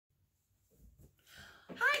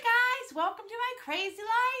guys, welcome to my crazy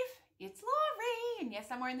life. It's Lori, and yes,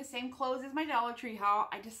 I'm wearing the same clothes as my Dollar Tree haul.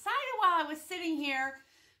 I decided while I was sitting here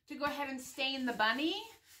to go ahead and stain the bunny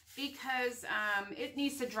because it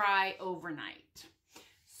needs to dry overnight.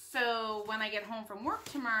 So when I get home from work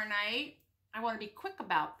tomorrow night, I want to be quick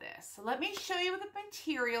about this. So let me show you the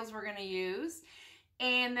materials we're going to use,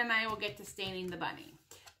 and then I will get to staining the bunny.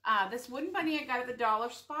 This wooden bunny I got at the dollar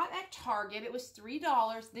spot at Target. It was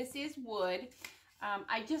 $3. This is wood.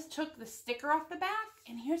 I just took the sticker off the back,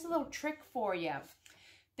 and here's a little trick for you.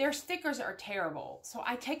 Their stickers are terrible. So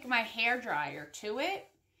I take my hairdryer to it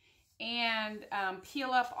and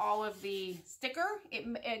peel up all of the sticker.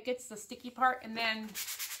 It gets the sticky part, and then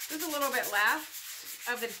there's a little bit left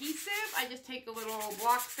of adhesive. I just take a little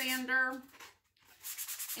block sander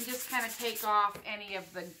and just kind of take off any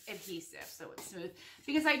of the adhesive so it's smooth.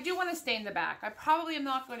 Because I do want to stain the back. I probably am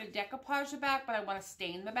not going to decoupage the back, but I want to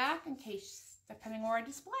stain the back in case, depending where I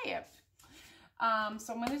display it.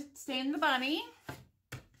 So I'm going to stain the bunny.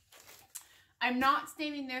 I'm not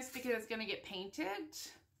staining this because it's going to get painted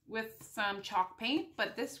with some chalk paint,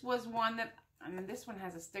 but this was one that, I mean, this one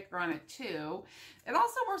has a sticker on it too. It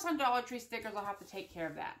also works on Dollar Tree stickers. I'll have to take care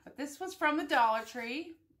of that. But this was from the Dollar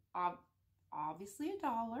Tree. Obviously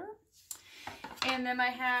 $1. And then I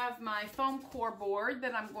have my foam core board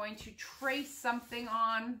that I'm going to trace something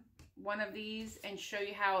on one of these and show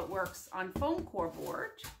you how it works on foam core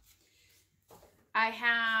board. I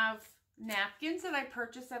have napkins that I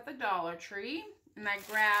purchased at the Dollar Tree, and I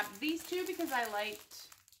grabbed these two because I liked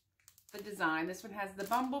the design. This one has the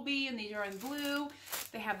bumblebee, and these are in blue.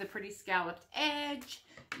 They have the pretty scalloped edge.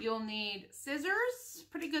 You'll need scissors,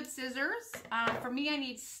 pretty good scissors. For me, I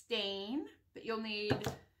need stain, but you'll need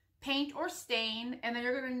paint or stain, and then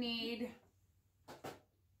you're going to need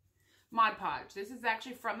Mod Podge. This is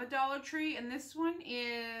actually from the Dollar Tree, and this one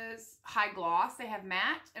is high gloss. They have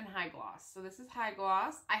matte and high gloss. So this is high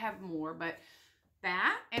gloss. I have more, but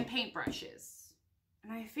that and paintbrushes.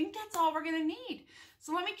 And I think that's all we're going to need.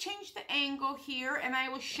 So let me change the angle here, and I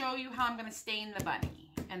will show you how I'm going to stain the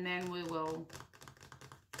bunny. And then we will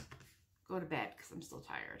go to bed because I'm still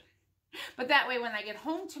tired. But that way, when I get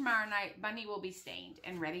home tomorrow night, bunny will be stained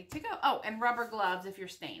and ready to go. Oh, and rubber gloves if you're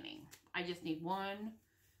staining. I just need one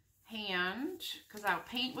hand because I'll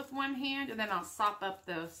paint with one hand, and then I'll sop up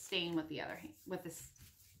the stain with the other hand, with this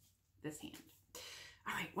hand.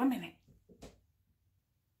 All right, 1 minute.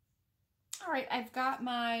 All right, I've got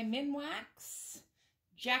my Minwax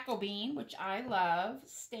Jacobean, which I love,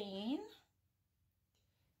 stain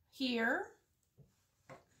here,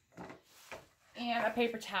 and a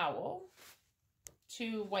paper towel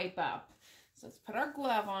to wipe up. So let's put our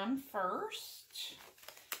glove on first.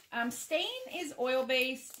 Stain is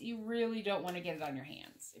oil-based. You really don't want to get it on your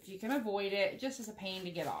hands. If you can avoid it, it just is a pain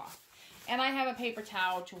to get off. And I have a paper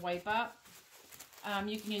towel to wipe up.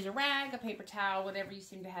 You can use a rag, a paper towel, whatever you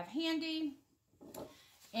seem to have handy.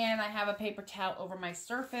 And I have a paper towel over my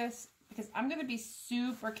surface because I'm going to be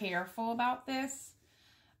super careful about this.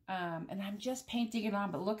 And I'm just painting it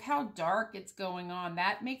on, but look how dark it's going on.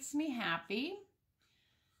 That makes me happy.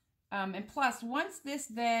 And plus, once this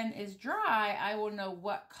then is dry, I will know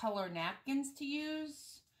what color napkins to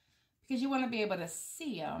use because you want to be able to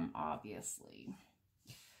see them, obviously.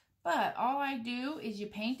 But all I do is you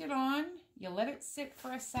paint it on, you let it sit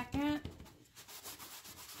for a second,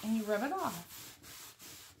 and you rub it off.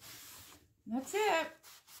 That's it.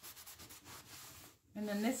 And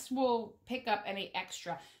then this will pick up any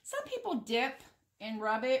extra. Some people dip and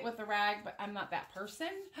rub it with a rag, but I'm not that person.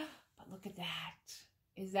 But look at that.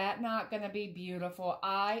 Is that not going to be beautiful?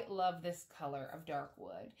 I love this color of dark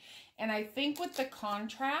wood. And I think with the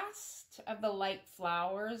contrast of the light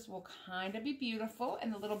flowers will kind of be beautiful.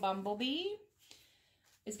 And the little bumblebee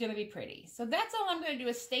is going to be pretty. So that's all I'm going to do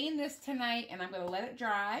is stain this tonight. And I'm going to let it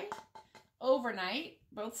dry overnight,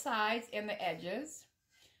 both sides and the edges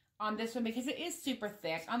on this one because it is super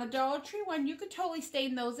thick. On the Dollar Tree one, you could totally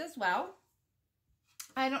stain those as well.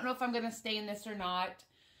 I don't know if I'm going to stain this or not.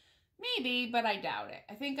 Maybe, but I doubt it.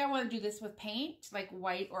 I think I want to do this with paint, like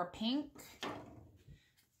white or pink.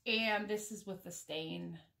 And this is with the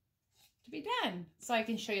stain to be done. So I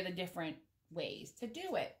can show you the different ways to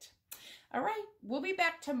do it. All right, we'll be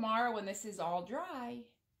back tomorrow when this is all dry.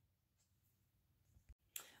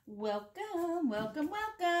 Welcome, welcome,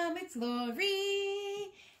 welcome. It's Lori.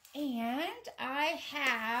 And I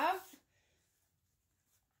have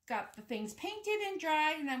got the things painted and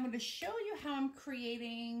dried, and I'm going to show you how I'm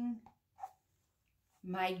creating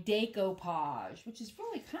my decoupage, which is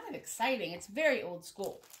really kind of exciting. It's very old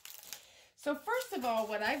school. So first of all,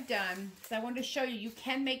 what I've done, because I wanted to show you, you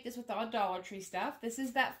can make this with all Dollar Tree stuff. This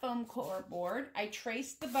is that foam core board. I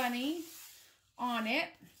traced the bunny on it.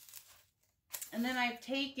 And then I've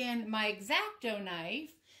taken my X-Acto knife,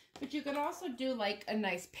 but you could also do like a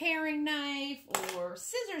nice paring knife or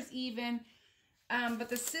scissors even. But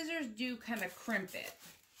the scissors do kind of crimp it.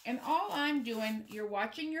 And all I'm doing, you're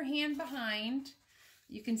watching your hand behind.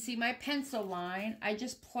 You can see my pencil line. I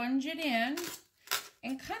just plunge it in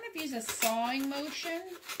and kind of use a sawing motion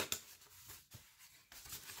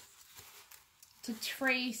to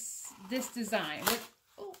trace this design.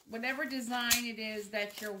 Whatever design it is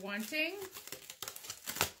that you're wanting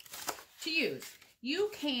to use. You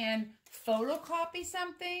can photocopy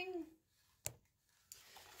something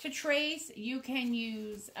to trace. You can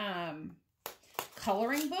use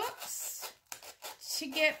coloring books to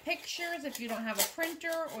get pictures if you don't have a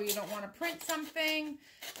printer or you don't want to print something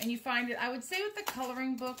and you find it. I would say with the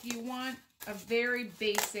coloring book, you want a very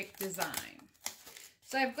basic design.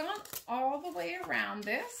 So I've gone all the way around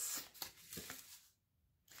this.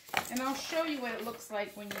 And I'll show you what it looks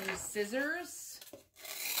like when you use scissors.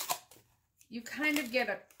 You kind of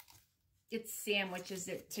get it sandwiches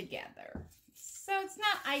it together. So it's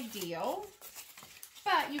not ideal,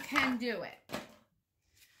 but you can do it.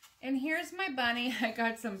 And here's my bunny. I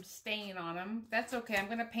got some stain on him. That's okay. I'm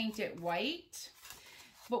going to paint it white.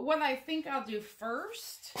 But what I think I'll do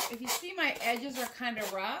first, if you see my edges are kind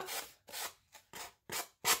of rough,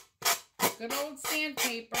 good old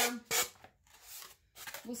sandpaper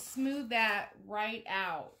will smooth that right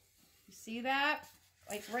out. You see that?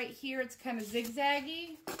 Like right here, it's kind of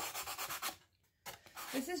zigzaggy.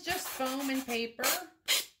 This is just foam and paper.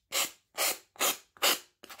 Just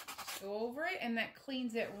go over it, and that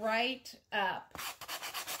cleans it right up.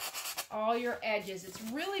 All your edges. It's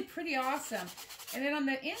really pretty awesome. And then on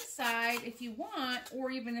the inside, if you want,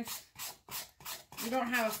 or even if you don't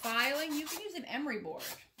have a filing, you can use an emery board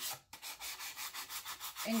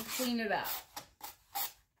and clean it up.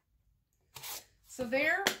 So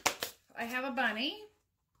there, I have a bunny.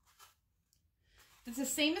 It's the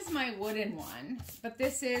same as my wooden one, but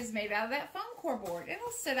this is made out of that foam core board.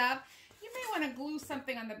 It'll sit up. You may want to glue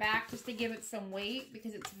something on the back just to give it some weight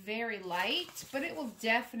because it's very light, but it will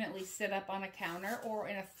definitely sit up on a counter or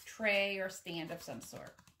in a tray or stand of some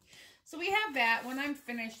sort. So we have that. When I'm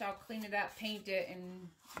finished, I'll clean it up, paint it, and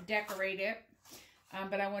decorate it.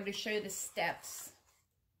 But I wanted to show you the steps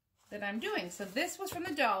that I'm doing. So this was from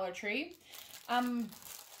the Dollar Tree.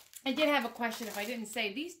 I did have a question if I didn't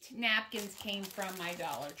say. These napkins came from my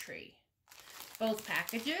Dollar Tree. Both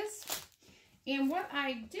packages. And what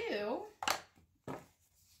I do,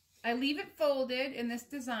 I leave it folded in this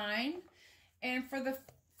design. And for the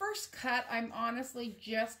first cut, I'm honestly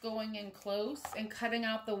just going in close and cutting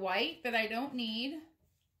out the white that I don't need.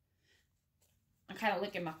 I'm kind of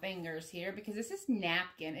licking my fingers here because this is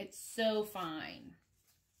napkin. It's so fine.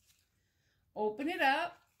 Open it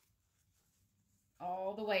up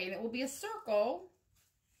all the way, and it will be a circle.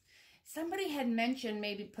 Somebody had mentioned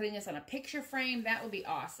maybe putting this on a picture frame. That would be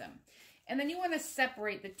awesome. And then you want to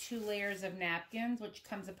separate the two layers of napkins, which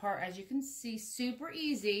comes apart, as you can see, super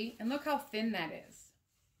easy. And look how thin that is.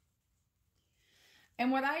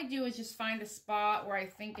 And what I do is just find a spot where I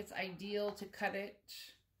think it's ideal to cut it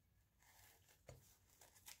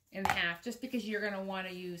in half, just because you're going to want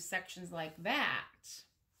to use sections like that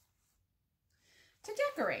to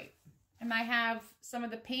decorate. And I have some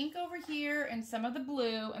of the pink over here and some of the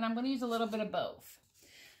blue, and I'm going to use a little bit of both.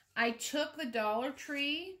 I took the Dollar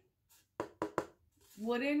Tree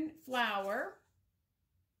wooden flower,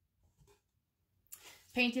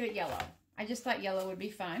 painted it yellow. I just thought yellow would be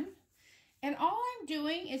fun. And all I'm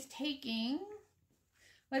doing is taking,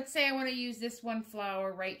 let's say I want to use this one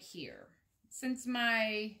flower right here. Since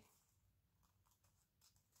my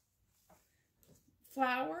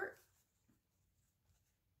flower,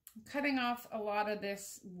 I'm cutting off a lot of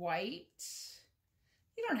this white.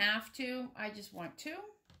 You don't have to, I just want to.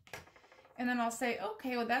 And then I'll say,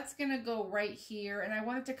 okay, well, that's going to go right here. And I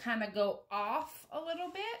want it to kind of go off a little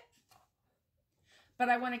bit. But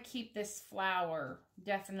I want to keep this flower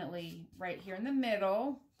definitely right here in the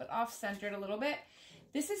middle, but off-centered a little bit.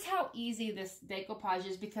 This is how easy this decoupage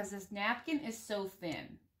is because this napkin is so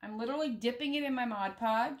thin. I'm literally dipping it in my Mod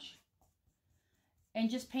Podge and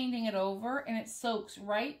just painting it over, and it soaks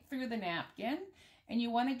right through the napkin. And you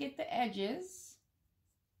want to get the edges.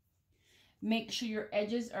 Make sure your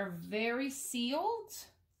edges are very sealed.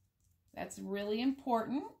 That's really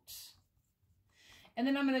important. And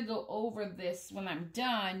then I'm going to go over this when I'm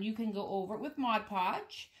done. You can go over it with Mod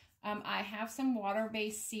Podge. I have some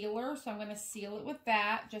water-based sealer, so I'm going to seal it with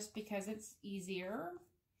that just because it's easier.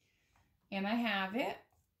 And I have it.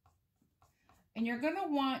 And you're going to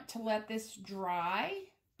want to let this dry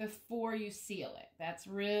before you seal it. That's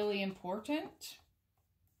really important.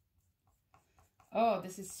 Oh,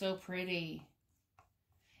 this is so pretty.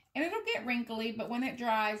 And it'll get wrinkly, but when it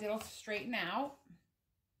dries, it'll straighten out.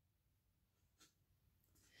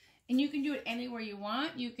 And you can do it anywhere you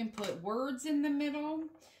want. You can put words in the middle.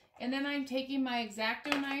 And then I'm taking my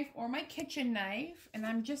X-Acto knife or my kitchen knife, and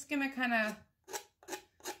I'm just going to kind of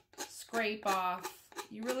scrape off.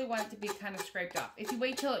 You really want it to be kind of scraped off. If you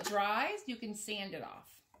wait till it dries, you can sand it off.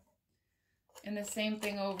 And the same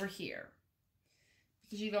thing over here.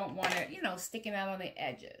 Because you don't want it, you know, sticking out on the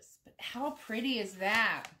edges. But how pretty is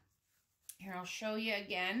that? Here, I'll show you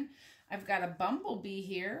again. I've got a bumblebee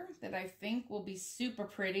here that I think will be super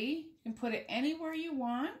pretty. You can put it anywhere you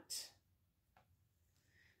want.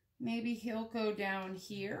 Maybe he'll go down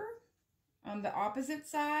here on the opposite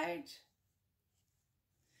side.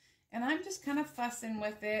 And I'm just kind of fussing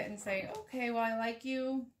with it and saying, okay, well, I like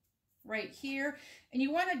you right here. And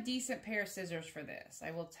you want a decent pair of scissors for this.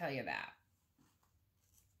 I will tell you that.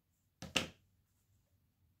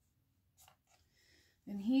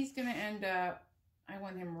 And he's going to end up, I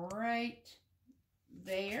want him right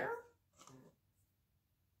there.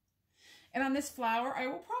 And on this flower, I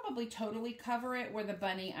will probably totally cover it, where the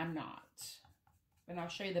bunny, I'm not. And I'll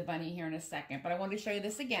show you the bunny here in a second. But I want to show you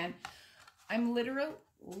this again. I'm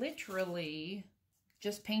literally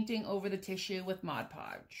just painting over the tissue with Mod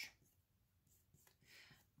Podge.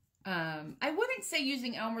 I wouldn't say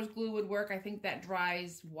using Elmer's glue would work. I think that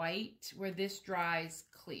dries white, where this dries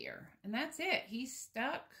clear. And that's it. He's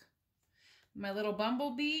stuck. My little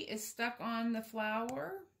bumblebee is stuck on the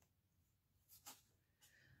flower.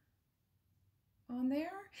 On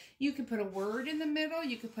there. You can put a word in the middle.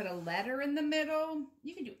 You could put a letter in the middle.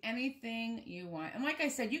 You can do anything you want. And like I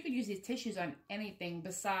said, you could use these tissues on anything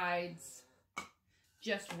besides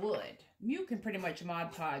just wood. You can pretty much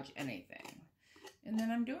Mod Podge anything. And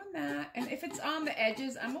then I'm doing that. And if it's on the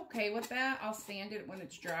edges, I'm okay with that. I'll sand it when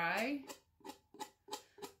it's dry.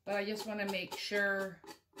 But I just want to make sure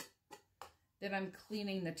that I'm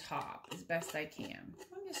cleaning the top as best I can.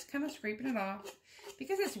 I'm just kind of scraping it off.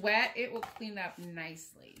 Because it's wet, it will clean up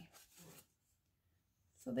nicely.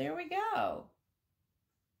 So there we go.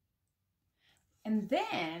 And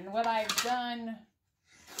then what I've done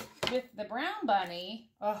with the brown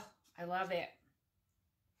bunny, oh, I love it.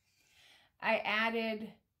 I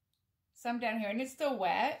added some down here, and it's still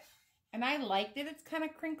wet. And I liked it. It's kind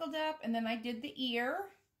of crinkled up. And then I did the ear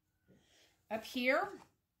up here.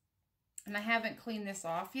 And I haven't cleaned this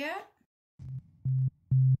off yet.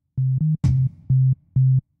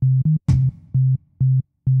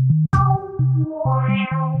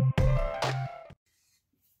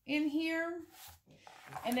 In here.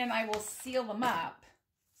 And then I will seal them up.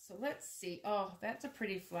 So let's see. Oh, that's a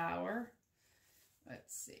pretty flower.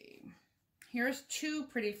 Let's see. Here's two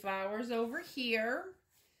pretty flowers over here.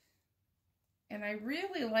 And I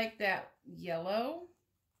really like that yellow.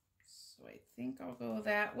 So I think I'll go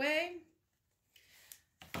that way.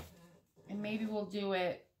 And maybe we'll do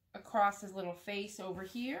it across his little face over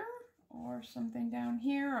here. Or something down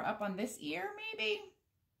here. Or up on this ear, maybe.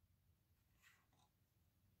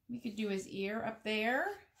 We could do his ear up there.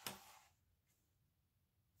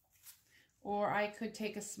 Or I could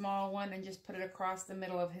take a small one and just put it across the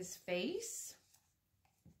middle of his face.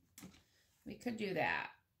 We could do that.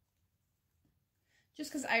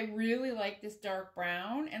 Just because I really like this dark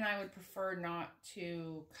brown and I would prefer not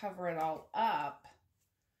to cover it all up.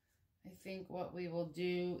 I think what we will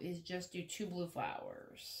do is just do two blue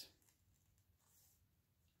flowers.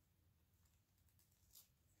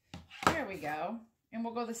 There we go. And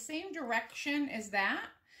we'll go the same direction as that.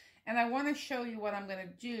 And I want to show you what I'm going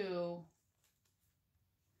to do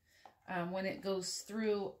when it goes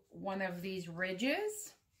through one of these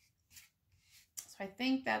ridges. So I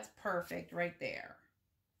think that's perfect right there.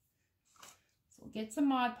 So we'll get some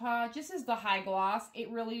Mod Podge. This is the high gloss. It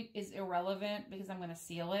really is irrelevant because I'm going to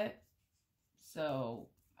seal it. So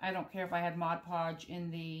I don't care if I had Mod Podge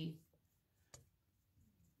in the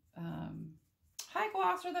high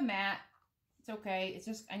gloss or the matte. It's okay. It's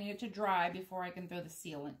just I need it to dry before I can throw the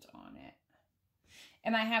sealant on it.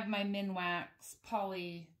 And I have my Minwax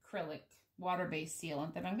polyacrylic water-based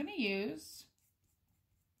sealant that I'm going to use.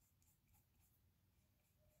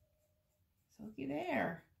 So looky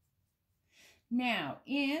there. Now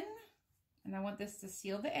and I want this to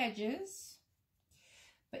seal the edges.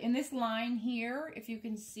 But in this line here, if you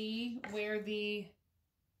can see where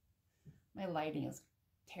my lighting is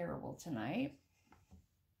terrible tonight.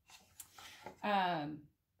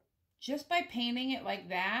 Just by painting it like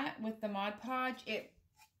that with the Mod Podge, it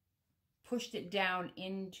pushed it down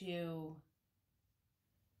into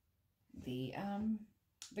the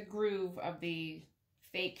groove of the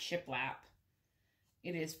fake shiplap.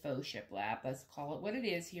 It is faux shiplap. Let's call it what it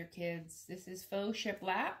is here, kids. This is faux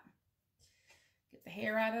shiplap. Get the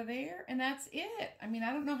hair out of there, and that's it. I mean,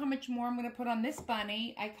 I don't know how much more I'm going to put on this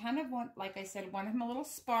bunny. I kind of want, like I said, want him a little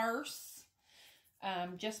sparse,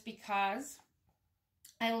 just because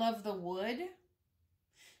I love the wood.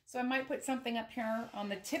 So I might put something up here on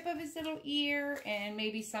the tip of his little ear, and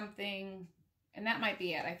maybe something, and that might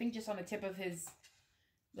be it. I think just on the tip of his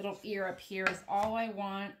little ear up here is all I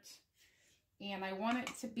want. And I want it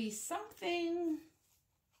to be something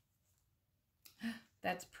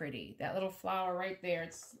that's pretty. That little flower right there.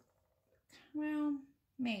 It's, well,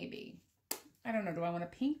 maybe. I don't know. Do I want a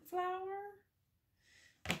pink flower?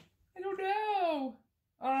 I don't know.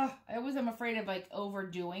 I always am afraid of like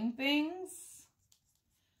overdoing things.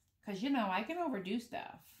 Because, you know, I can overdo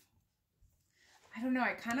stuff. I don't know.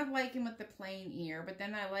 I kind of like him with the plain ear. But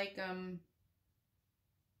then I like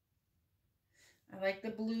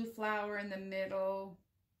the blue flower in the middle.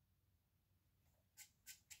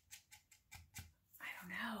 I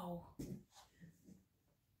don't know.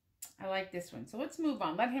 I like this one. So let's move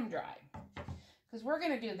on. Let him dry. Because we're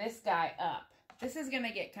going to do this guy up. This is going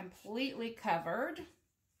to get completely covered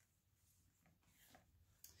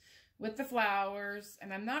with the flowers.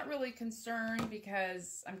 And I'm not really concerned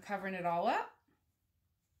because I'm covering it all up.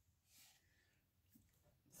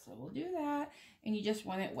 So we'll do that. And you just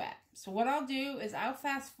want it wet. So what I'll do is I'll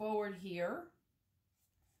fast forward here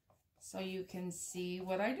so you can see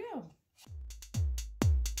what I do.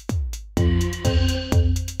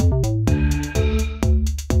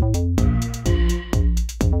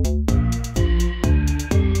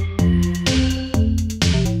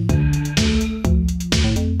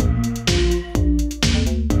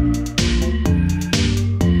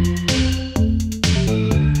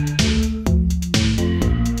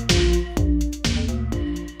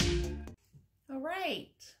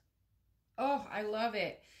 Oh, I love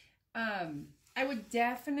it. I would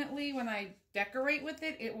definitely, when I decorate with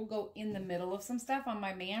it, it will go in the middle of some stuff on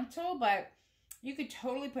my mantle, but you could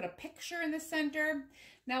totally put a picture in the center.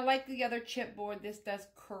 Now, like the other chipboard, this does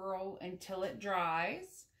curl until it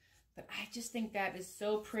dries, but I just think that is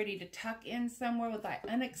so pretty to tuck in somewhere with that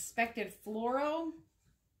unexpected floral.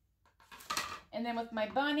 And then with my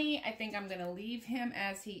bunny, I think I'm going to leave him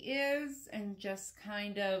as he is and just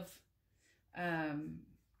kind of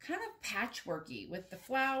patchworky with the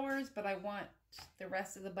flowers, but I want the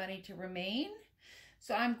rest of the bunny to remain.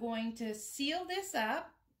 So I'm going to seal this up.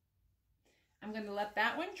 I'm going to let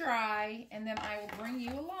that one dry, and then I will bring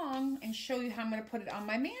you along and show you how I'm going to put it on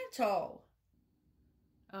my mantle.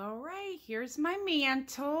 All right, here's my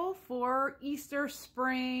mantle for Easter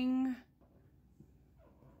spring.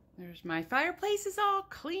 There's my fireplace is all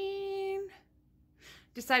clean.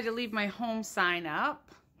 Decided to leave my home sign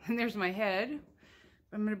up, and there's my head.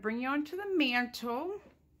 I'm going to bring you onto the mantle.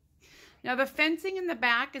 Now the fencing in the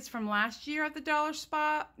back is from last year at the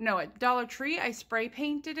at Dollar Tree. I spray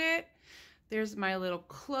painted it. There's my little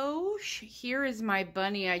cloche. Here is my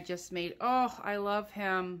bunny I just made. Oh, I love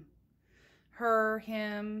him. Her,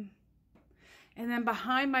 him. And then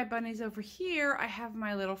behind my bunnies over here, I have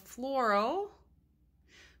my little floral,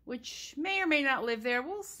 which may or may not live there.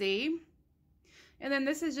 We'll see. And then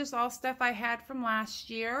this is just all stuff I had from last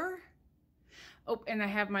year. Oh, and I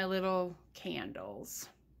have my little candles.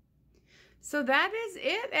 So that is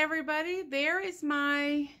it, everybody. There is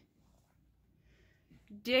my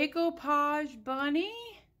Decoupage bunny.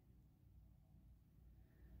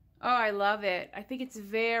 Oh, I love it. I think it's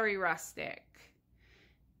very rustic.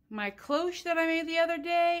 My cloche that I made the other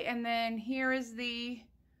day, and then here is the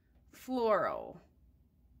floral.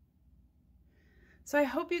 So I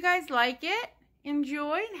hope you guys like it,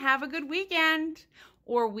 enjoy, and have a good weekend,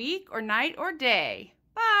 or week, or night, or day.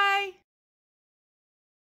 Bye!